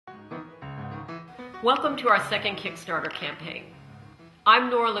Welcome to our second Kickstarter campaign.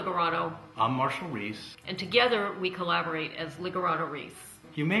 I'm Nora Ligorano. I'm Marshall Reese. And together we collaborate as Ligorano Reese.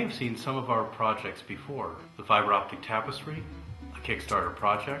 You may have seen some of our projects before. The fiber optic tapestry, a Kickstarter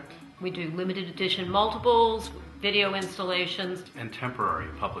project. We do limited edition multiples, video installations, and temporary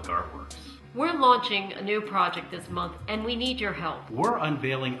public artworks. We're launching a new project this month and we need your help. We're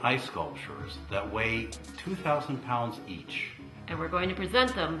unveiling ice sculptures that weigh 2,000 pounds each. And we're going to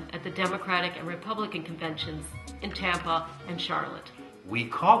present them at the Democratic and Republican conventions in Tampa and Charlotte. We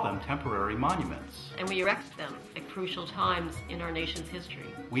call them temporary monuments. And we erect them at crucial times in our nation's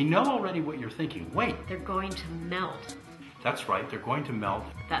history. We know already what you're thinking. Wait. They're going to melt. That's right, they're going to melt.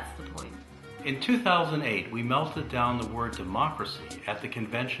 That's the point. In 2008, we melted down the word democracy at the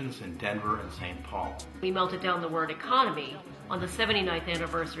conventions in Denver and St. Paul. We melted down the word economy on the 79th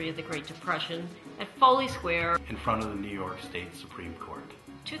anniversary of the Great Depression at Foley Square in front of the New York State Supreme Court.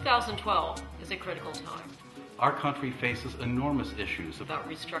 2012 is a critical time. Our country faces enormous issues about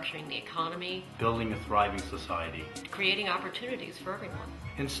restructuring the economy, building a thriving society, creating opportunities for everyone.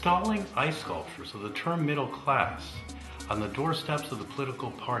 Installing ice sculptures of the term middle class on the doorsteps of the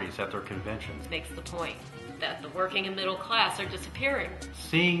political parties at their conventions makes the point that the working and middle class are disappearing.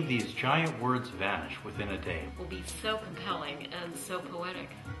 Seeing these giant words vanish within a day will be so compelling and so poetic.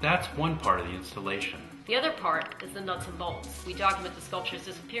 That's one part of the installation. The other part is the nuts and bolts. We document the sculpture's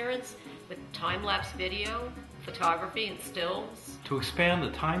disappearance with time-lapse video, photography, and stills. To expand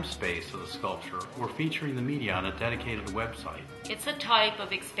the time space of the sculpture, we're featuring the media on a dedicated website. It's a type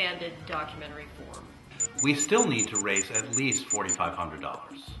of expanded documentary form. We still need to raise at least $4,500.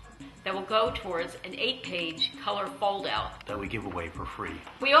 That will go towards an 8-page color fold-out that we give away for free.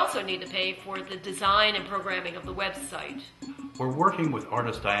 We also need to pay for the design and programming of the website. We're working with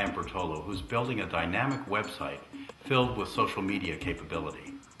artist Diane Bertolo, who's building a dynamic website filled with social media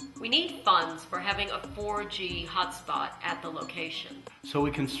capability. We need funds for having a 4G hotspot at the location, so we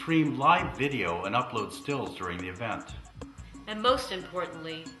can stream live video and upload stills during the event. And most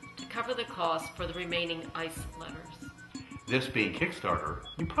importantly, to cover the cost for the remaining ice letters. This being Kickstarter,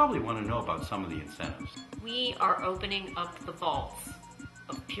 you probably want to know about some of the incentives. We are opening up the vaults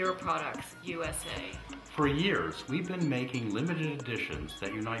of Pure Products USA. For years, we've been making limited editions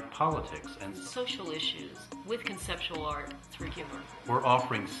that unite politics and social issues with conceptual art through humor. We're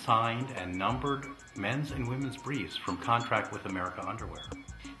offering signed and numbered men's and women's briefs from Contract with America Underwear.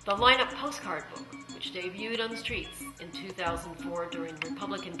 The lineup postcard book, which debuted on the streets in 2004 during the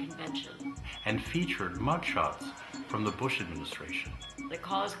Republican convention. And featured mugshots from the Bush administration. That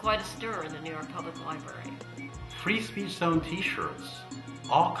caused quite a stir in the New York Public Library. Free speech zone t-shirts.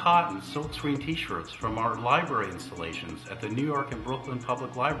 All cotton silkscreen t-shirts from our library installations at the New York and Brooklyn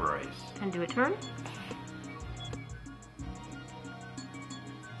Public Libraries. And do a turn.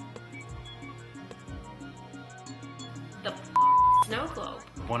 The Snow Globe.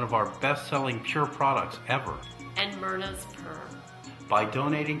 One of our best-selling Pure products ever. And Myrna's Perm. By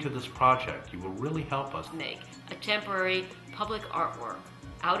donating to this project, you will really help us make a temporary public artwork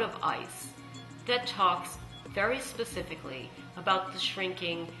out of ice that talks very specifically about the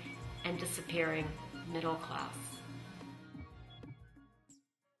shrinking and disappearing middle class.